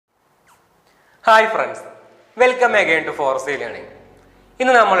Hi friends, welcome again to Force Learning.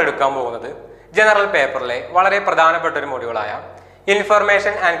 ഇന്ന് നമ്മൾ എടുക്കാൻ പോകുന്നത് ജനറൽ പേപ്പറിലെ വളരെ പ്രധാനപ്പെട്ട ഒരു മൊഡ്യൂളായ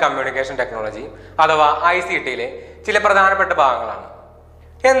ഇൻഫർമേഷൻ ആൻഡ് കമ്മ്യൂണിക്കേഷൻ ടെക്നോളജി അഥവാ ICTയിലെ ചില പ്രധാനപ്പെട്ട ഭാഗങ്ങളാണ്.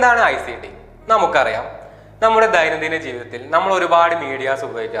 എന്താണ് ICT? നമുക്കറിയാം, നമ്മുടെ ദൈനംദിന ജീവിതത്തിൽ നമ്മൾ ഒരുപാട് മീഡിയാസ്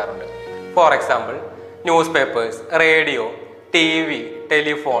ഉപയോഗിക്കാറുണ്ട്. For example news papers, radio, TV,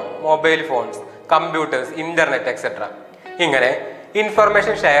 telephone, mobile phones, computers, internet etcetera. ഇങ്ങനെ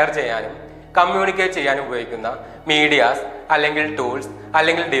ഇൻഫർമേഷൻ ഷെയർ ചെയ്യാനും കമ്മ്യൂണിക്കേറ്റ് ചെയ്യാനും ഉപയോഗിക്കുന്ന മീഡിയാസ് അല്ലെങ്കിൽ ടൂൾസ്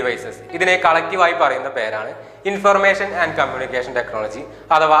അല്ലെങ്കിൽ ഡിവൈസസ്, ഇതിനെ കളക്റ്റീവായി പറയുന്ന പേരാണ് ഇൻഫർമേഷൻ ആൻഡ് കമ്മ്യൂണിക്കേഷൻ ടെക്നോളജി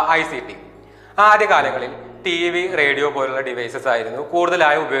അഥവാ ICT. ആദ്യകാലങ്ങളിൽ TV, റേഡിയോ പോലുള്ള ഡിവൈസസ് ആയിരുന്നു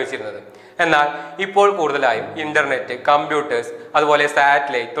കൂടുതലായും ഉപയോഗിച്ചിരുന്നത്. എന്നാൽ ഇപ്പോൾ കൂടുതലായും ഇന്റർനെറ്റ്, കമ്പ്യൂട്ടേഴ്സ്, അതുപോലെ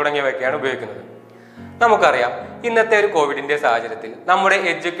സാറ്റലൈറ്റ് തുടങ്ങിയവയൊക്കെയാണ് ഉപയോഗിക്കുന്നത്. നമുക്കറിയാം, ഇന്നത്തെ ഒരു കോവിഡിന്റെ സാഹചര്യത്തിൽ നമ്മുടെ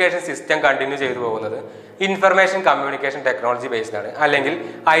എഡ്യൂക്കേഷൻ സിസ്റ്റം കണ്ടിന്യൂ ചെയ്തു പോകുന്നത് ഇൻഫർമേഷൻ കമ്മ്യൂണിക്കേഷൻ ടെക്നോളജി ബേസ്ഡ് ആണ്, അല്ലെങ്കിൽ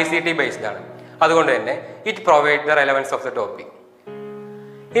ICT ബേസ്ഡ് ആണ്. അതുകൊണ്ട് തന്നെ it provide the relevance of the topic.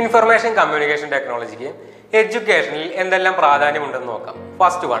 Information communication ടെക്നോളജിക്ക് എഡ്യൂക്കേഷനിൽ എന്തെല്ലാം പ്രാധാന്യമുണ്ടെന്ന് നോക്കാം.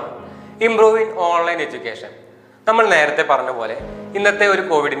 First one, improving online education. നമ്മൾ നേരത്തെ പറഞ്ഞ പോലെ ഇന്നത്തെ ഒരു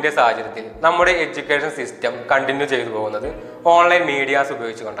കോവിഡിന്റെ സാഹചര്യത്തിൽ നമ്മുടെ എഡ്യൂക്കേഷൻ സിസ്റ്റം കണ്ടിന്യൂ ചെയ്തു പോകുന്നത് ഓൺലൈൻ മീഡിയാസ്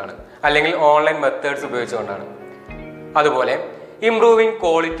ഉപയോഗിച്ചുകൊണ്ടാണ്, അല്ലെങ്കിൽ ഓൺലൈൻ മെത്തേഡ്സ് ഉപയോഗിച്ചുകൊണ്ടാണ്. അതുപോലെ improving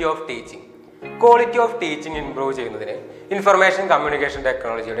quality of teaching. Quality of teaching improve ചെയ്യുന്നതിന് ഇൻഫർമേഷൻ കമ്മ്യൂണിക്കേഷൻ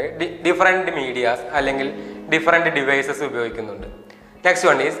ടെക്നോളജിയുടെ ഡിഫറെൻറ്റ് മീഡിയാസ് അല്ലെങ്കിൽ ഡിഫറെൻറ്റ് ഡിവൈസസ് ഉപയോഗിക്കുന്നുണ്ട്. Next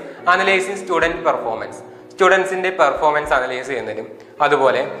one is analysing student performance. സ്റ്റുഡൻസിൻ്റെ performance analyse ചെയ്യുന്നതിനും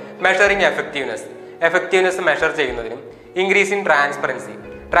അതുപോലെ മെഷറിംഗ് എഫക്റ്റീവ്നെസ് മെഷർ ചെയ്യുന്നതിനും ഇൻക്രീസിങ്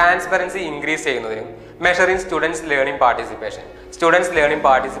ട്രാൻസ്പെറൻസി ഇൻക്രീസ് ചെയ്യുന്നതിനും measuring students learning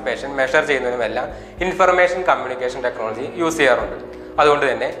participation measure ചെയ്യുന്നതിനുമെല്ലാം information communication technology use ചെയ്യാറുണ്ട്. അതുകൊണ്ട്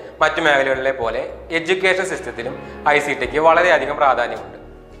തന്നെ മറ്റു മേഖലകളിലെ പോലെ എഡ്യൂക്കേഷൻ സിസ്റ്റത്തിലും ICTക്ക് വളരെയധികം പ്രാധാന്യമുണ്ട്.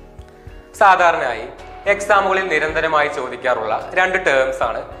 സാധാരണയായി എക്സാമുകളിൽ നിരന്തരമായി ചോദിക്കാറുള്ള രണ്ട് ടേംസ്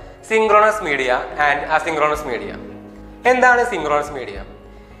ആണ് synchronous media and asynchronous media. എന്താണ് സിങ്ക്രോണസ് മീഡിയ?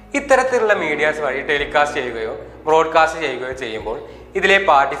 ഇത്തരത്തിലുള്ള മീഡിയാസ് വഴി ടെലികാസ്റ്റ് ചെയ്യുകയോ ബ്രോഡ്കാസ്റ്റ് ചെയ്യുകയോ ചെയ്യുമ്പോൾ ഇതിലെ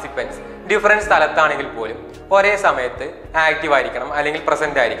പാർട്ടിസിപ്പൻസ് ഡിഫറൻറ്റ് സ്ഥലത്താണെങ്കിൽ പോലും ഒരേ സമയത്ത് ആക്റ്റീവ് ആയിരിക്കണം, അല്ലെങ്കിൽ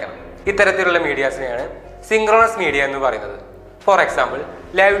പ്രസന്റ് ആയിരിക്കണം. ഇത്തരത്തിലുള്ള മീഡിയാസിനെയാണ് സിങ്ക്രോണസ് മീഡിയ എന്ന് പറയുന്നത്. For example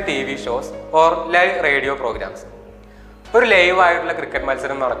live TV shows or live radio programmes. ഒരു ലൈവ് ആയിട്ടുള്ള ക്രിക്കറ്റ്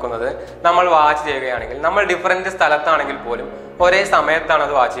മത്സരം നടക്കുന്നത് നമ്മൾ വാച്ച് ചെയ്യുകയാണെങ്കിൽ നമ്മൾ ഡിഫറൻറ്റ് സ്ഥലത്താണെങ്കിൽ പോലും ഒരേ സമയത്താണ്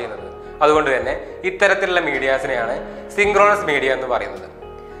അത് വാച്ച് ചെയ്യുന്നത്. അതുകൊണ്ട് തന്നെ ഇത്തരത്തിലുള്ള മീഡിയാസിനെയാണ് സിങ്ക്രോണസ് മീഡിയ എന്ന് പറയുന്നത്.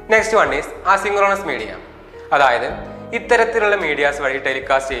 Next one is asynchronous media. അതായത് ഇത്തരത്തിലുള്ള മീഡിയാസ് വഴി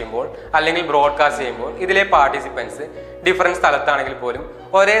ടെലികാസ്റ്റ് ചെയ്യുമ്പോൾ അല്ലെങ്കിൽ ബ്രോഡ്കാസ്റ്റ് ചെയ്യുമ്പോൾ ഇതിലെ പാർട്ടിസിപ്പൻസ് ഡിഫറൻറ്റ് സ്ഥലത്താണെങ്കിൽ പോലും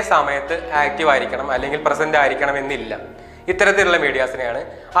ഒരേ സമയത്ത് ആക്റ്റീവ് ആയിരിക്കണം, അല്ലെങ്കിൽ പ്രസന്റ് ആയിരിക്കണം എന്നില്ല. ഇത്തരത്തിലുള്ള മീഡിയാസിനെയാണ്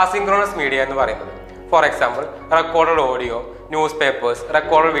അസിങ്ക്രോണസ് മീഡിയ എന്ന് പറയുന്നത്. For example recorded audio, news papers,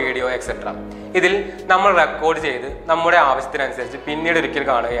 recorded video etcetera. ഇതിൽ നമ്മൾ റെക്കോർഡ് ചെയ്ത് നമ്മുടെ ആവശ്യത്തിനനുസരിച്ച് പിന്നീട് ഒരിക്കൽ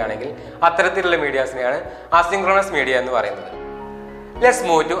കാണുകയാണെങ്കിൽ അത്തരത്തിലുള്ള മീഡിയാസിനെയാണ് അസിങ്ക്രോണസ് മീഡിയ എന്ന് പറയുന്നത്. Let's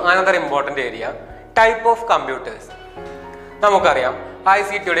move to another important area, type of computers. നമുക്കറിയാം,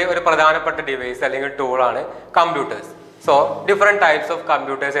 ICTയുടെ ഒരു പ്രധാനപ്പെട്ട ഡിവൈസ് അല്ലെങ്കിൽ ടൂളാണ് computers. So different types of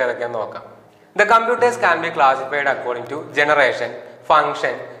computers ഏതൊക്കെയാണെന്ന് നോക്കാം. The computers can be classified according to generation,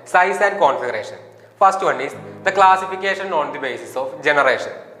 function, size and configuration. First one is the classification on the basis of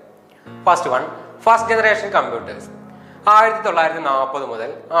generation. First one, first generation computers. 1940 മുതൽ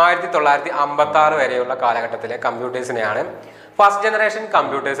 1956 വരെയുള്ള കാലഘട്ടത്തിലെ കമ്പ്യൂട്ടേഴ്സിനെയാണ് first generation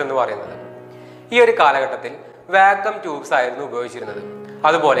computers എന്ന് പറയുന്നത്. ഈ ഒരു കാലഘട്ടത്തിൽ വാക്വം ട്യൂബ്സ് ആയിരുന്നു ഉപയോഗിച്ചിരുന്നത്.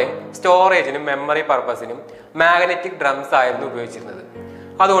 അതുപോലെ സ്റ്റോറേജിനും മെമ്മറി പർപ്പസിനും മാഗ്നറ്റിക് ഡ്രംസ് ആയിരുന്നു ഉപയോഗിച്ചിരുന്നത്.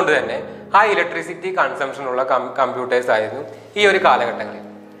 അതുകൊണ്ട് തന്നെ ഹൈ ഇലക്ട്രിസിറ്റി കൺസംഷൻ ഉള്ള കമ്പ്യൂട്ടേഴ്സ് ആയിരുന്നു ഈ ഒരു കാലഘട്ടങ്ങളിൽ.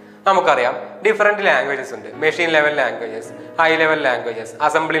 നമുക്കറിയാം, ഡിഫറെൻറ്റ് ലാംഗ്വേജസ് ഉണ്ട്. Machine level languages, high level languages,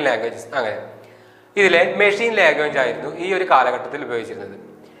 assembly languages, അങ്ങനെ. ഇതിലെ മെഷീൻ ലാംഗ്വേജ് ആയിരുന്നു ഈ ഒരു കാലഘട്ടത്തിൽ ഉപയോഗിച്ചിരുന്നത്.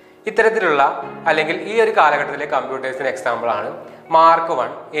 ഇത്തരത്തിലുള്ള അല്ലെങ്കിൽ ഈ ഒരു കാലഘട്ടത്തിലെ കമ്പ്യൂട്ടേഴ്സിന് എക്സാമ്പിൾ ആണ് mark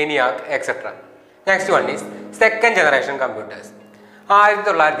 1, ENIAC etcetera. Next one is second generation computers.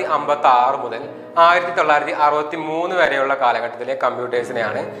 1956 മുതൽ 1963 വരെയുള്ള കാലഘട്ടത്തിലെ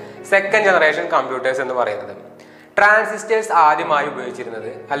കമ്പ്യൂട്ടേഴ്സിനെയാണ് സെക്കൻഡ് ജനറേഷൻ കമ്പ്യൂട്ടേഴ്സ് എന്ന് പറയുന്നത്. ട്രാൻസിസ്റ്റേഴ്സ് ആദ്യമായി ഉപയോഗിച്ചിരുന്നത്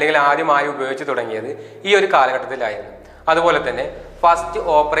അല്ലെങ്കിൽ ആദ്യമായി ഉപയോഗിച്ച് തുടങ്ങിയത് ഈ ഒരു കാലഘട്ടത്തിലായിരുന്നു. അതുപോലെ തന്നെ ഫസ്റ്റ്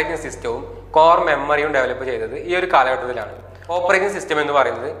ഓപ്പറേറ്റിംഗ് സിസ്റ്റവും കോർ മെമ്മറിയും ഡെവലപ്പ് ചെയ്തത് ഈ ഒരു കാലഘട്ടത്തിലാണ്. ഓപ്പറേറ്റിംഗ് സിസ്റ്റം എന്ന്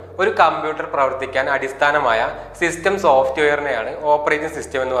പറയുന്നത് ഒരു കമ്പ്യൂട്ടർ പ്രവർത്തിക്കാൻ അടിസ്ഥാനമായ സിസ്റ്റം സോഫ്റ്റ്വെയറിനെയാണ് ഓപ്പറേറ്റിംഗ്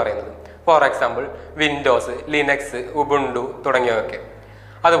സിസ്റ്റം എന്ന് പറയുന്നത്. For example Windows, Linux, Ubuntu തുടങ്ങിയവയൊക്കെ.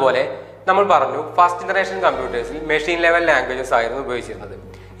 അതുപോലെ നമ്മൾ പറഞ്ഞു, first generation കമ്പ്യൂട്ടേഴ്സിൽ machine level languages ആയിരുന്നു ഉപയോഗിച്ചിരുന്നത്.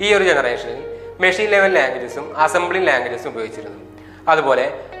 ഈ ഒരു ജനറേഷനിൽ മെഷീൻ ലെവൽ ലാംഗ്വേജസും അസംബ്ലി ലാംഗ്വേജസും ഉപയോഗിച്ചിരുന്നു. അതുപോലെ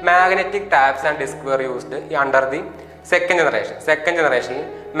magnetic taps and disk were used under the second ജനറേഷനിൽ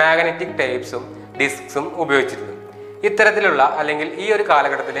മാഗ്നറ്റിക് ടേപ്സും ഡിസ്ക്സും ഉപയോഗിച്ചിരുന്നു. ഇത്തരത്തിലുള്ള അല്ലെങ്കിൽ ഈ ഒരു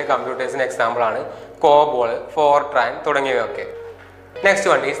കാലഘട്ടത്തിലെ കമ്പ്യൂട്ടേഴ്സിന് എക്സാമ്പിൾ ആണ് കോബോൾ, ഫോർട്രാൻ തുടങ്ങിയവയൊക്കെ. Next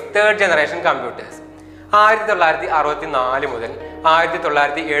one is third generation computers. 1964 മുതൽ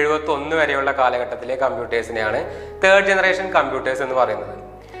 1971 വരെയുള്ള കാലഘട്ടത്തിലെ കമ്പ്യൂട്ടേഴ്സിനെയാണ് തേർഡ് ജനറേഷൻ കമ്പ്യൂട്ടേഴ്സ് എന്ന് പറയുന്നത്.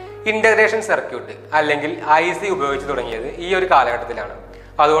 ഇന്റഗ്രേഷൻ സർക്യൂട്ട് അല്ലെങ്കിൽ IC ഉപയോഗിച്ച് തുടങ്ങിയത് ഈ ഒരു കാലഘട്ടത്തിലാണ്.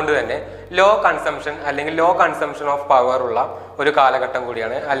 അതുകൊണ്ട് തന്നെ ലോ കൺസംഷൻ ഓഫ് പവർ ഉള്ള ഒരു കാലഘട്ടം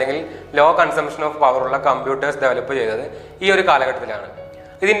കൂടിയാണ്, അല്ലെങ്കിൽ ലോ കൺസംഷൻ ഓഫ് പവർ ഉള്ള കമ്പ്യൂട്ടേഴ്സ് ഡെവലപ്പ് ചെയ്തത് ഈ ഒരു കാലഘട്ടത്തിലാണ്.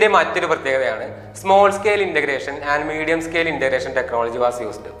 ഇതിന്റെ മറ്റൊരു പ്രത്യേകതയാണ് small scale integration and medium scale integration technology was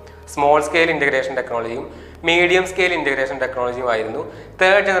used. Small scale integration ടെക്നോളജിയും മീഡിയം സ്കെയിൽ ഇന്റഗ്രേഷൻ ടെക്നോളജിയും ആയിരുന്നു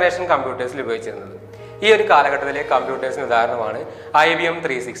തേർഡ് ജനറേഷൻ കമ്പ്യൂട്ടേഴ്സിൽ ഉപയോഗിച്ചിരുന്നത്. ഈ ഒരു കാലഘട്ടത്തിലെ കമ്പ്യൂട്ടേഴ്സിന് ഉദാഹരണമാണ് IBM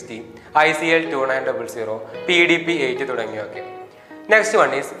 360, ICL 2900, PDP-8 തുടങ്ങിയവയൊക്കെ. Next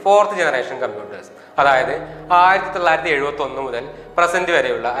one is fourth generation computers. അതായത് 1971 മുതൽ പ്രസന്റ്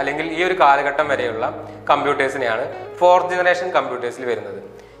വരെയുള്ള അല്ലെങ്കിൽ ഈ ഒരു കാലഘട്ടം വരെയുള്ള കമ്പ്യൂട്ടേഴ്സിനെയാണ് ഫോർത്ത് ജനറേഷൻ കമ്പ്യൂട്ടേഴ്സിൽ വരുന്നത്.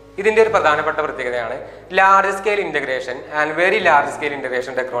 ഇതിന്റെ ഒരു പ്രധാനപ്പെട്ട പ്രത്യേകതയാണ് large scale integration and very large scale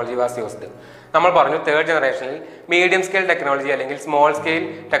integration technology was used. നമ്മൾ പറഞ്ഞു തേർഡ് ജനറേഷനിൽ മീഡിയം സ്കെയിൽ ടെക്നോളജി അല്ലെങ്കിൽ സ്മോൾ സ്കെയിൽ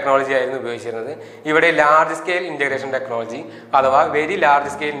ടെക്നോളജി ആയിരുന്നു ഉപയോഗിച്ചിരുന്നത്. ഇവിടെ ലാർജ് സ്കെയിൽ ഇന്റഗ്രേഷൻ ടെക്നോളജി അഥവാ വെരി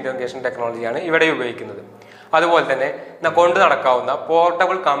ലാർജ് സ്കെയിൽ ഇന്റഗ്രേഷൻ ടെക്നോളജിയാണ് ഇവിടെ ഉപയോഗിക്കുന്നത്. അതുപോലെ തന്നെ കൊണ്ടു നടക്കാവുന്ന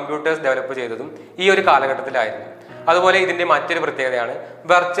പോർട്ടബിൾ കമ്പ്യൂട്ടേഴ്സ് ഡെവലപ്പ് ചെയ്തതും ഈ ഒരു കാലഘട്ടത്തിലായിരുന്നു. അതുപോലെ ഇതിന്റെ മറ്റൊരു പ്രത്യേകതയാണ്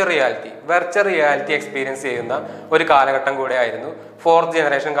വെർച്വൽ റിയാലിറ്റി എക്സ്പീരിയൻസ് ചെയ്യുന്ന ഒരു കാലഘട്ടം കൂടെ ആയിരുന്നു ഫോർത്ത്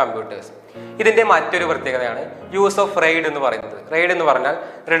ജനറേഷൻ കമ്പ്യൂട്ടേഴ്സ്. ഇതിന്റെ മറ്റൊരു പ്രത്യേകതയാണ് യൂസ് ഓഫ് RAID എന്ന് പറയുന്നത്. RAID എന്ന് പറഞ്ഞാൽ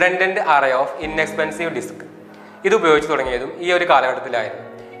redundant array of inexpensive disk. ഇത് ഉപയോഗിച്ച് തുടങ്ങിയതും ഈ ഒരു കാലഘട്ടത്തിലായിരുന്നു.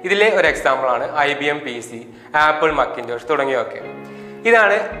 ഇതിലെ ഒരു എക്സാമ്പിൾ ആണ് IBM PC, ആപ്പിൾ മക്കിൻടോഷ് തുടങ്ങിയവയൊക്കെ.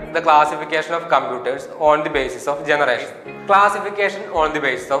 ഇതാണ് the classification of computers on the basis of generation. Classification on the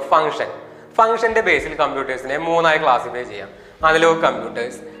basis of ഫംഗ്ഷന്റെ ബേസിൽ കമ്പ്യൂട്ടേഴ്സിനെ മൂന്നായി ക്ലാസിഫൈ ചെയ്യാം: analogue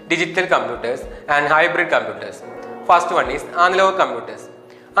computers, digital computers and hybrid computers. First one is analogue computers.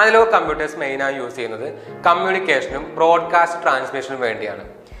 Analogue computers മെയിനായി use ചെയ്യുന്നത് കമ്മ്യൂണിക്കേഷനും broadcast ട്രാൻസ്മിഷനും വേണ്ടിയാണ്.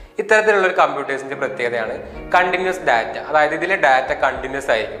 ഇത്തരത്തിലുള്ള ഒരു കമ്പ്യൂട്ടേഴ്സിന്റെ പ്രത്യേകതയാണ് continuous data. അതായത് ഇതിലെ ഡാറ്റ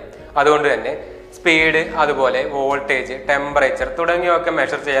കണ്ടിന്യൂസ് ആയിരിക്കും. അതുകൊണ്ട് തന്നെ സ്പീഡ്, അതുപോലെ വോൾട്ടേജ്, ടെമ്പറേച്ചർ തുടങ്ങിയവയൊക്കെ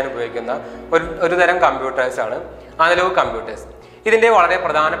മെഷർ ചെയ്യാൻ ഉപയോഗിക്കുന്ന ഒരു തരം കമ്പ്യൂട്ടേഴ്സാണ് അനലോഗ് കമ്പ്യൂട്ടേഴ്സ്. ഇതിന്റെ വളരെ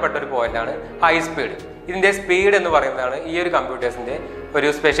പ്രധാനപ്പെട്ട ഒരു പോയിന്റാണ് ഹൈ സ്പീഡ്. ഇതിന്റെ സ്പീഡ് എന്ന് പറയുന്നതാണ് ഈ ഒരു കമ്പ്യൂട്ടേഴ്സിന്റെ ഒരു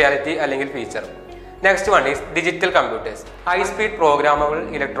സ്പെഷ്യാലിറ്റി അല്ലെങ്കിൽ feature. Next one is digital computers. High speed programmable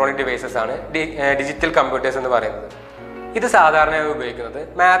electronic devices ആണ് ഡിജിറ്റൽ കമ്പ്യൂട്ടേഴ്സ് എന്ന് പറയുന്നത്. ഇത് സാധാരണയായി ഉപയോഗിക്കുന്നത്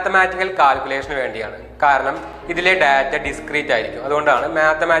മാത്തമാറ്റിക്കൽ കാൽക്കുലേഷന് വേണ്ടിയാണ്. കാരണം ഇതിലെ ഡാറ്റ ഡിസ്ക്രീറ്റ് ആയിരിക്കും. അതുകൊണ്ടാണ്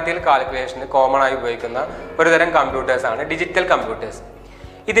മാത്തമാറ്റിക്കൽ കാൽക്കുലേഷന് കോമൺ ആയി ഉപയോഗിക്കുന്ന ഒരുതരം കമ്പ്യൂട്ടേഴ്സ് ആണ് ഡിജിറ്റൽ കമ്പ്യൂട്ടേഴ്സ്.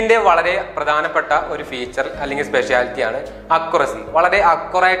 ഇതിന്റെ വളരെ പ്രധാനപ്പെട്ട ഒരു ഫീച്ചർ അല്ലെങ്കിൽ സ്പെഷ്യാലിറ്റിയാണ് അക്യുറസി. വളരെ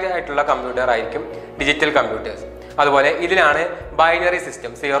അക്യുറേറ്റ് ആയിട്ടുള്ള കമ്പ്യൂട്ടർ ആയിരിക്കും ഡിജിറ്റൽ കമ്പ്യൂട്ടേഴ്സ്. അതുപോലെ ഇതിലാണ് ബൈനറി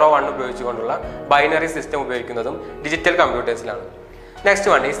സിസ്റ്റം 0-1 ഉപയോഗിച്ചുകൊണ്ടുള്ള ബൈനറി സിസ്റ്റം ഉപയോഗിക്കുന്നതും digital കമ്പ്യൂട്ടേഴ്സിലാണ്.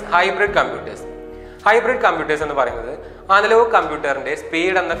 Next one is hybrid computers. Hybrid computers എന്ന് പറയുന്നത് അനലോഗ് കമ്പ്യൂട്ടറിന്റെ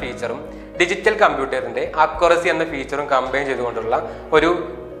സ്പീഡ് എന്ന ഫീച്ചറും ഡിജിറ്റൽ കമ്പ്യൂട്ടറിന്റെ അക്യുറസി എന്ന ഫീച്ചറും കമ്പൈൻ ചെയ്തുകൊണ്ടുള്ള ഒരു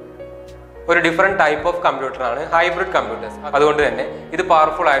different type of കമ്പ്യൂട്ടറാണ് hybrid computers. അതുകൊണ്ട് തന്നെ ഇത്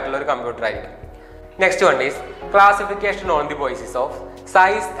പവർഫുൾ ആയിട്ടുള്ള ഒരു കമ്പ്യൂട്ടർ ആയിരിക്കും. Next one is classification on the basis of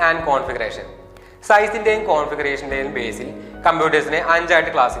size and configuration. സൈസിന്റെയും കോൺഫിഗറേഷന്റെയും ബേസിൽ കമ്പ്യൂട്ടേഴ്സിനെ 5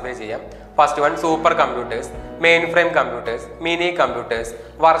 ആയിട്ട് ക്ലാസിഫൈ ചെയ്യാം. First one super computers, main frame computers, mini computers,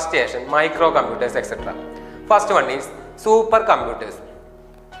 work station, micro computers etcetera. First one is super computers.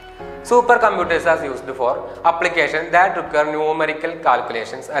 Supercomputers are used for applications that require numerical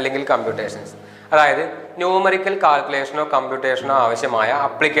calculations അല്ലെങ്കിൽ computations. അതായത് numerical കാൽക്കുലേഷനോ കമ്പ്യൂട്ടേഷനോ ആവശ്യമായ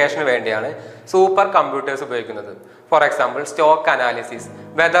ആപ്ലിക്കേഷന് വേണ്ടിയാണ് super computers ഉപയോഗിക്കുന്നത്. For example stock analysis,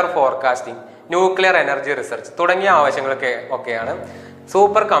 weather forecasting, nuclear energy research തുടങ്ങിയ ആവശ്യങ്ങളൊക്കെയാണ്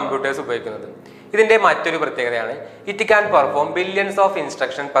super computers ഉപയോഗിക്കുന്നത്. ഇതിന്റെ മറ്റൊരു പ്രത്യേകതയാണ് it can perform billions of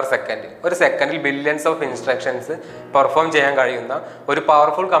instruction per second. ഒരു സെക്കൻഡിൽ ബില്യൺസ് ഓഫ് ഇൻസ്ട്രക്ഷൻസ് പെർഫോം ചെയ്യാൻ കഴിയുന്ന ഒരു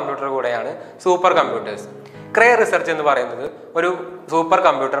പവർഫുൾ കമ്പ്യൂട്ടർ കൂടെയാണ് സൂപ്പർ കമ്പ്യൂട്ടേഴ്സ്. ക്രേ റിസർച്ച് എന്ന് പറയുന്നത് ഒരു സൂപ്പർ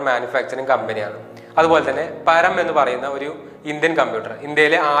കമ്പ്യൂട്ടർ മാനുഫാക്ചറിങ് കമ്പനിയാണ്. അതുപോലെ തന്നെ പരം എന്ന് പറയുന്ന ഒരു ഇന്ത്യൻ കമ്പ്യൂട്ടർ,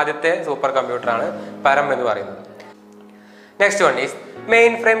 ഇന്ത്യയിലെ ആദ്യത്തെ സൂപ്പർ കമ്പ്യൂട്ടറാണ് പരം എന്ന് പറയുന്നത്. Next one is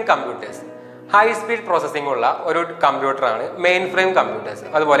main frame computers. High speed processing ഉള്ള ഒരു കമ്പ്യൂട്ടറാണ് മെയിൻ ഫ്രെയിം കമ്പ്യൂട്ടേഴ്സ്.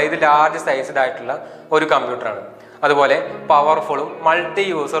 അതുപോലെ ഇത് ലാർജ് സൈസ്ഡ് ആയിട്ടുള്ള ഒരു കമ്പ്യൂട്ടറാണ്. അതുപോലെ പവർഫുള്ളും മൾട്ടി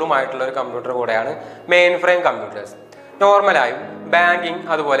യൂസറുമായിട്ടുള്ള ഒരു കമ്പ്യൂട്ടർ കൂടെയാണ് മെയിൻ ഫ്രെയിം കമ്പ്യൂട്ടേഴ്സ്. നോർമലായും ബാങ്കിങ്,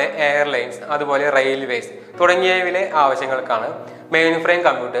 അതുപോലെ എയർലൈൻസ്, അതുപോലെ റെയിൽവേസ് തുടങ്ങിയവയിലെ ആവശ്യങ്ങൾക്കാണ് മെയിൻ ഫ്രെയിം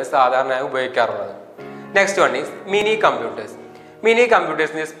കമ്പ്യൂട്ടേഴ്സ് സാധാരണയായി ഉപയോഗിക്കാറുള്ളത്. Next one is mini computers. Mini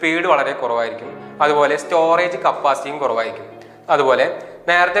കമ്പ്യൂട്ടേഴ്സിന്റെ speed വളരെ കുറവായിരിക്കും. അതുപോലെ സ്റ്റോറേജ് കപ്പാസിറ്റിയും കുറവായിരിക്കും. അതുപോലെ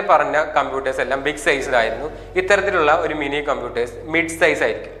നേരത്തെ പറഞ്ഞ കമ്പ്യൂട്ടേഴ്സ് എല്ലാം ബിഗ് സൈസിലായിരുന്നു. ഇത്തരത്തിലുള്ള ഒരു മിനി കമ്പ്യൂട്ടേഴ്സ് മിഡ് സൈസ്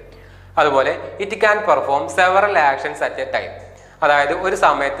ആയിരിക്കും. അതുപോലെ it can perform several actions at A time. അതായത് ഒരു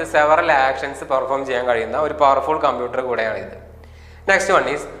സമയത്ത് സെവറൽ ആക്ഷൻസ് പെർഫോം ചെയ്യാൻ കഴിയുന്ന ഒരു powerful computer കൂടെയാണിത്. Next one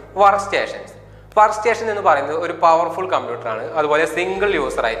is work stations. Work station എന്ന് പറയുന്നത് ഒരു പവർഫുൾ കമ്പ്യൂട്ടറാണ്. അതുപോലെ സിംഗിൾ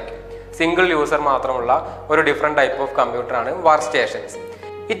യൂസർ ആയിരിക്കും. സിംഗിൾ യൂസർ മാത്രമുള്ള ഒരു different type of കമ്പ്യൂട്ടറാണ് work stations.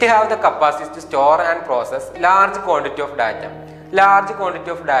 It have the capacity to store and process large quantity of data. Large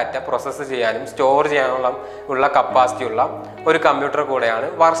quantity of data process ചെയ്യാനും store ചെയ്യാനുള്ള capacity ഉള്ള ഒരു കമ്പ്യൂട്ടർ കൂടെയാണ്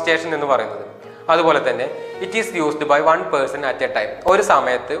വർക്ക് സ്റ്റേഷൻ എന്ന് പറയുന്നത്. അതുപോലെ തന്നെ it is used by one person at A time. ഒരു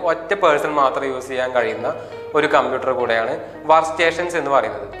സമയത്ത് ഒറ്റ പേഴ്സൺ മാത്രം യൂസ് ചെയ്യാൻ കഴിയുന്ന ഒരു കമ്പ്യൂട്ടർ കൂടെയാണ് വർക്ക് സ്റ്റേഷൻസ് എന്ന്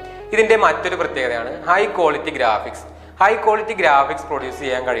പറയുന്നത്. ഇതിൻ്റെ മറ്റൊരു പ്രത്യേകതയാണ് high quality graphics. High quality graphics produce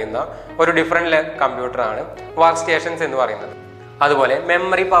ചെയ്യാൻ കഴിയുന്ന ഒരു ഡിഫറെൻറ്റ് കമ്പ്യൂട്ടറാണ് വർക്ക് സ്റ്റേഷൻസ് എന്ന് പറയുന്നത്. അതുപോലെ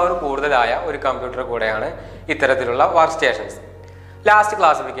മെമ്മറി പവർ കൂടുതലായ ഒരു കമ്പ്യൂട്ടർ കൂടെയാണ് ഇത്തരത്തിലുള്ള work stations. Last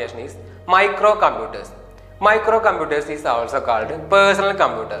classification is micro computers. Micro computers is also called personal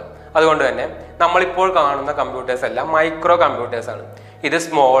computer. അതുകൊണ്ട് തന്നെ നമ്മളിപ്പോൾ കാണുന്ന കമ്പ്യൂട്ടേഴ്സ് എല്ലാം മൈക്രോ കമ്പ്യൂട്ടേഴ്സ് ആണ്. ഇത്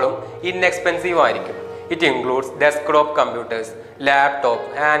സ്മോളും ഇൻഎക്സ്പെൻസീവ് ആയിരിക്കും. It includes desktop computers, laptop,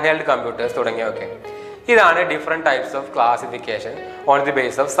 hand held computers തുടങ്ങിയവയൊക്കെ. ഇതാണ് different types of classification on the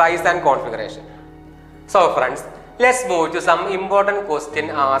base of size and configuration. So friends, let's move to some important question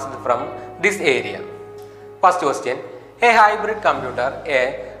asked from this area. First question: a hybrid computer A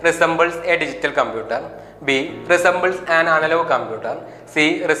resembles a digital computer, B resembles an analog computer, C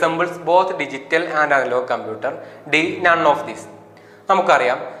resembles both digital and analog computer, D none of these.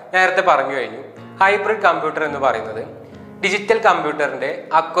 നമുക്കറിയാം, നേരത്തെ പറഞ്ഞു കഴിഞ്ഞു, hybrid computer എന്ന് പറയുന്നത് digital കമ്പ്യൂട്ടറിൻ്റെ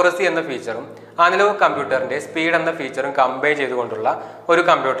accuracy എന്ന ഫീച്ചറും analogue കമ്പ്യൂട്ടറിൻ്റെ speed എന്ന ഫീച്ചറും കമ്പയർ ചെയ്തുകൊണ്ടുള്ള ഒരു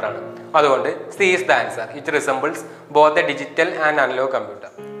കമ്പ്യൂട്ടറാണ്. അതുകൊണ്ട് C is the answer. It resembles both A digital and analogue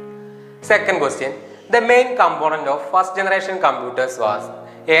computer. Second question: the main component of first generation computers was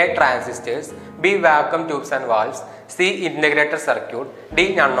A transistors, B vacuum tubes and valves, C integrated circuit, D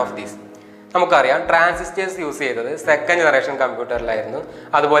none of these. നമുക്കറിയാം, transistors use ചെയ്തത് second generation കമ്പ്യൂട്ടറിലായിരുന്നു.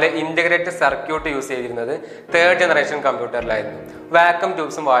 അതുപോലെ integrated circuit use ചെയ്തിരുന്നത് third generation കമ്പ്യൂട്ടറിലായിരുന്നു. Vacuum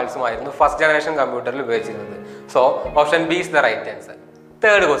ട്യൂബ്സും വാൾവ്സും ആയിരുന്നു first generation കമ്പ്യൂട്ടറിൽ ഉപയോഗിച്ചിരുന്നത്. So option B is the right answer.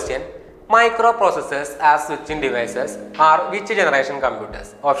 Third question: micro processors as switching devices are which generation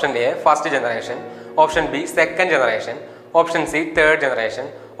computers? Option A first generation, option B second generation, option C third generation,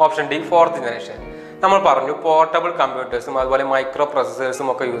 option D fourth generation. നമ്മൾ പറഞ്ഞു portable കമ്പ്യൂട്ടേഴ്സും അതുപോലെ micro പ്രോസസ്സേഴ്സും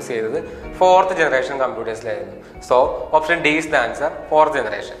ഒക്കെ use ചെയ്തത് fourth generation കമ്പ്യൂട്ടേഴ്സിലായിരുന്നു. So option D is the answer, fourth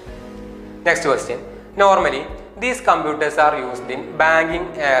generation. Next question: normally these computers are used in banking,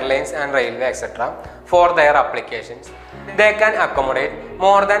 airlines and railway etc. for their applications. They can accommodate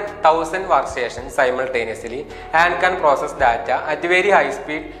more than 1000 workstations simultaneously and can process data at very high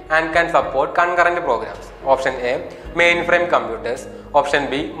speed and can support concurrent programs. Option A mainframe computers, option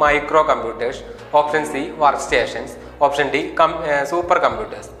B microcomputers, option C workstations, option D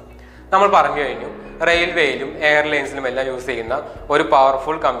supercomputers. നമ്മൾ പറഞ്ഞു കഴിഞ്ഞു, റെയിൽവേയിലും എയർലൈൻസിലും എല്ലാം use ചെയ്യുന്ന ഒരു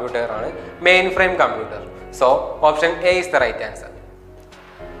powerful കമ്പ്യൂട്ടറാണ് main frame computer. So option A is the right answer.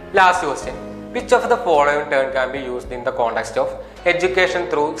 Last question: which of the following term can be used in the context of education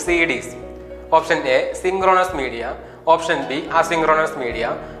through CDs? Option A synchronous media, option B asynchronous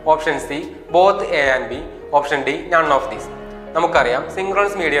media, option C both A and B, option D none of these. നമുക്കറിയാം,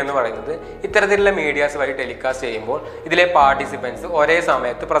 synchronous media എന്ന് പറയുന്നത് ഇത്തരത്തിലുള്ള medias വഴി telecast ചെയ്യുമ്പോൾ ഇതിലെ participants ഒരേ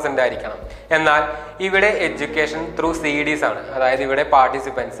സമയത്ത് present ആയിരിക്കണം. എന്നാൽ ഇവിടെ എഡ്യൂക്കേഷൻ ത്രൂ CDs ആണ്. അതായത് ഇവിടെ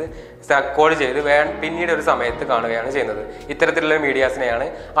പാർട്ടിസിപ്പൻസ് റെക്കോർഡ് ചെയ്ത് പിന്നീട് ഒരു സമയത്ത് കാണുകയാണ് ചെയ്യുന്നത്. ഇത്തരത്തിലുള്ള മീഡിയാസിനെയാണ്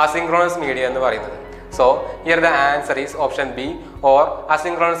അസിങ്ക്രോണസ് മീഡിയ എന്ന് പറയുന്നത്. So here the answer is option B or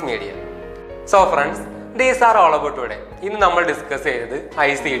asynchronous media. So friends, these are all about today. ഇന്ന് നമ്മൾ ഡിസ്കസ് ചെയ്തത്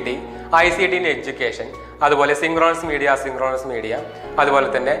ICT ഇൻ എഡ്യൂക്കേഷൻ, അതുപോലെ സിങ്ക്രോണസ് മീഡിയ, അസിങ്ക്രോണസ് മീഡിയ, അതുപോലെ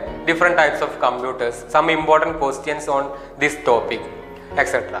തന്നെ different types of computers, some important questions on this topic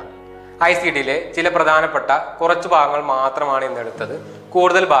etcetera. ICTയിലെ ചില പ്രധാനപ്പെട്ട കുറച്ച് ഭാഗങ്ങൾ മാത്രമാണ് ഇന്ന് എടുത്തത്.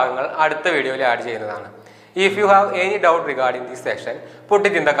 കൂടുതൽ ഭാഗങ്ങൾ അടുത്ത വീഡിയോയിൽ ആഡ് ചെയ്യുന്നതാണ്. If you have any doubt regarding this section, put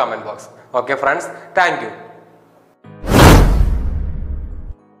it in the comment box. Okay friends, thank you.